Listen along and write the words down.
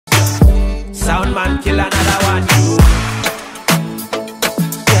Sound man kill another one.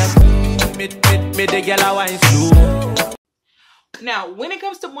 Me the girl I wine slow. Now, when it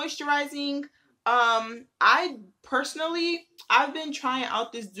comes to moisturizing, I've been trying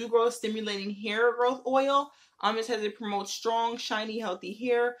out this DoGrow Stimulating Hair Growth Oil. It says it promotes strong, shiny, healthy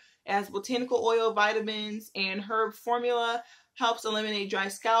hair. It has botanical oil, vitamins, and herb formula. Helps eliminate dry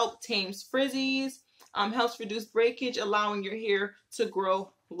scalp, tames frizzies, helps reduce breakage, allowing your hair to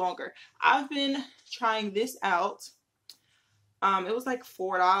grow longer. I've been trying this out. It was like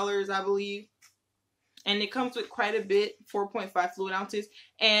 $4, I believe. And it comes with quite a bit, 4.5 fluid ounces.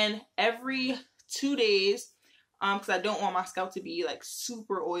 And every 2 days, because I don't want my scalp to be like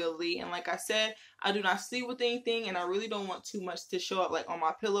super oily. And like I said, I do not sleep with anything, and I really don't want too much to show up like on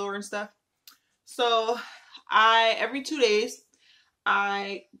my pillow and stuff. So every 2 days,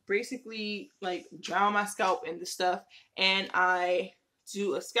 I basically like drown my scalp in the stuff, and I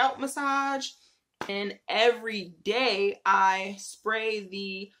do a scalp massage. And every day I spray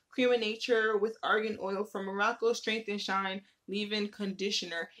the Cream of Nature with Argan Oil from Morocco Strength and Shine Leave-In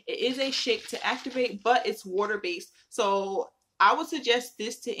Conditioner. It is a shake to activate, but it's water-based. So I would suggest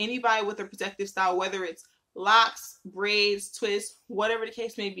this to anybody with a protective style, whether it's locks, braids, twists, whatever the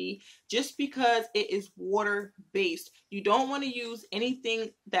case may be, just because it is water-based. You don't want to use anything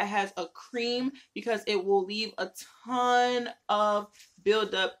that has a cream because it will leave a ton of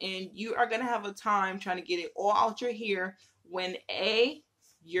buildup, and you are going to have a time trying to get it all out your hair when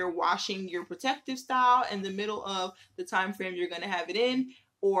you're washing your protective style in the middle of the time frame you're going to have it in,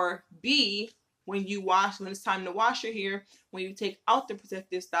 or B, when it's time to wash your hair, when you take out the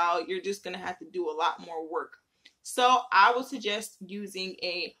protective style, you're just going to have to do a lot more work. So I would suggest using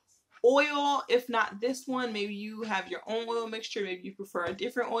a oil. If not this one, maybe you have your own oil mixture, maybe you prefer a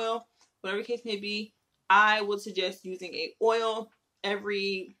different oil, whatever the case may be. I would suggest using a oil at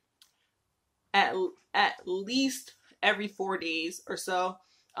least every 4 days or so,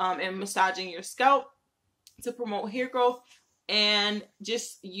 and massaging your scalp to promote hair growth, and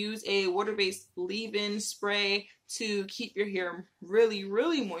just use a water-based leave-in spray to keep your hair really,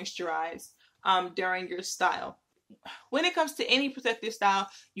 really moisturized during your style. When it comes to any protective style,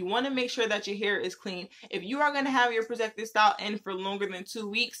 you want to make sure that your hair is clean. If you are going to have your protective style in for longer than 2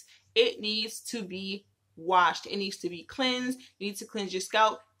 weeks, it needs to be washed. It needs to be cleansed. You need to cleanse your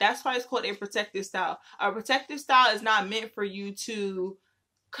scalp. That's why it's called a protective style. A protective style is not meant for you to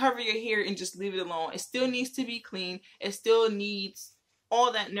cover your hair and just leave it alone. It still needs to be clean. It still needs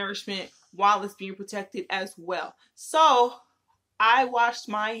all that nourishment while it's being protected as well. So I washed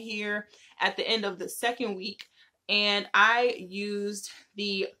my hair at the end of the 2nd week, and I used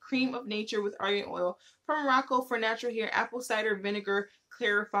the Cream of Nature with Argan Oil from Morocco for natural hair apple cider vinegar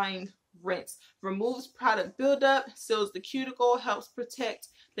clarifying rinse. Removes product buildup, seals the cuticle, helps protect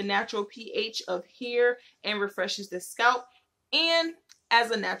the natural pH of hair, and refreshes the scalp. And as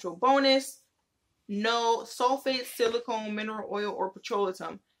a natural bonus, no sulfate, silicone, mineral oil, or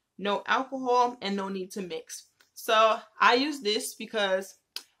petroleum. No alcohol, and no need to mix. So I use this because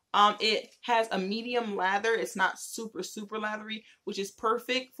it has a medium lather. It's not super lathery, which is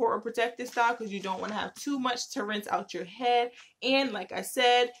perfect for a protective style because you don't want to have too much to rinse out your head. And like I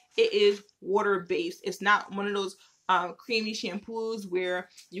said, it is water-based. It's not one of those creamy shampoos where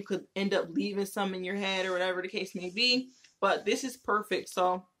you could end up leaving some in your head or whatever the case may be. But this is perfect.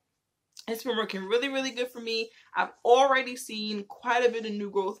 So it's been working really, really good for me. I've already seen quite a bit of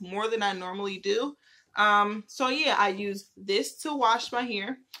new growth, more than I normally do. So yeah, I use this to wash my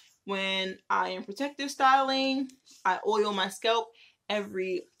hair. When I am protective styling, I oil my scalp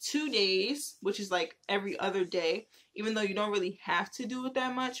every 2 days, which is like every other day, even though you don't really have to do it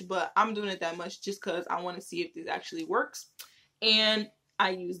that much, but I'm doing it that much just because I want to see if this actually works. And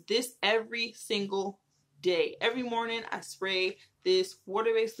I use this every single day. Every morning I spray this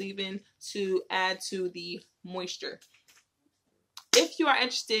water-based leave-in to add to the moisture. If you are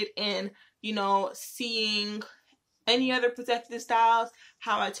interested in, seeing any other protective styles,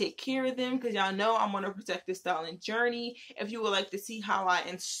 how I take care of them, because y'all know I'm on a protective styling journey. If you would like to see how I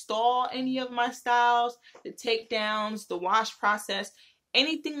install any of my styles, the takedowns, the wash process,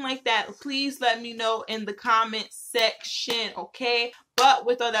 anything like that, please let me know in the comment section, okay? But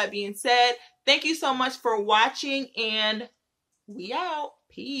with all that being said, thank you so much for watching, and we out.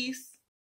 Peace.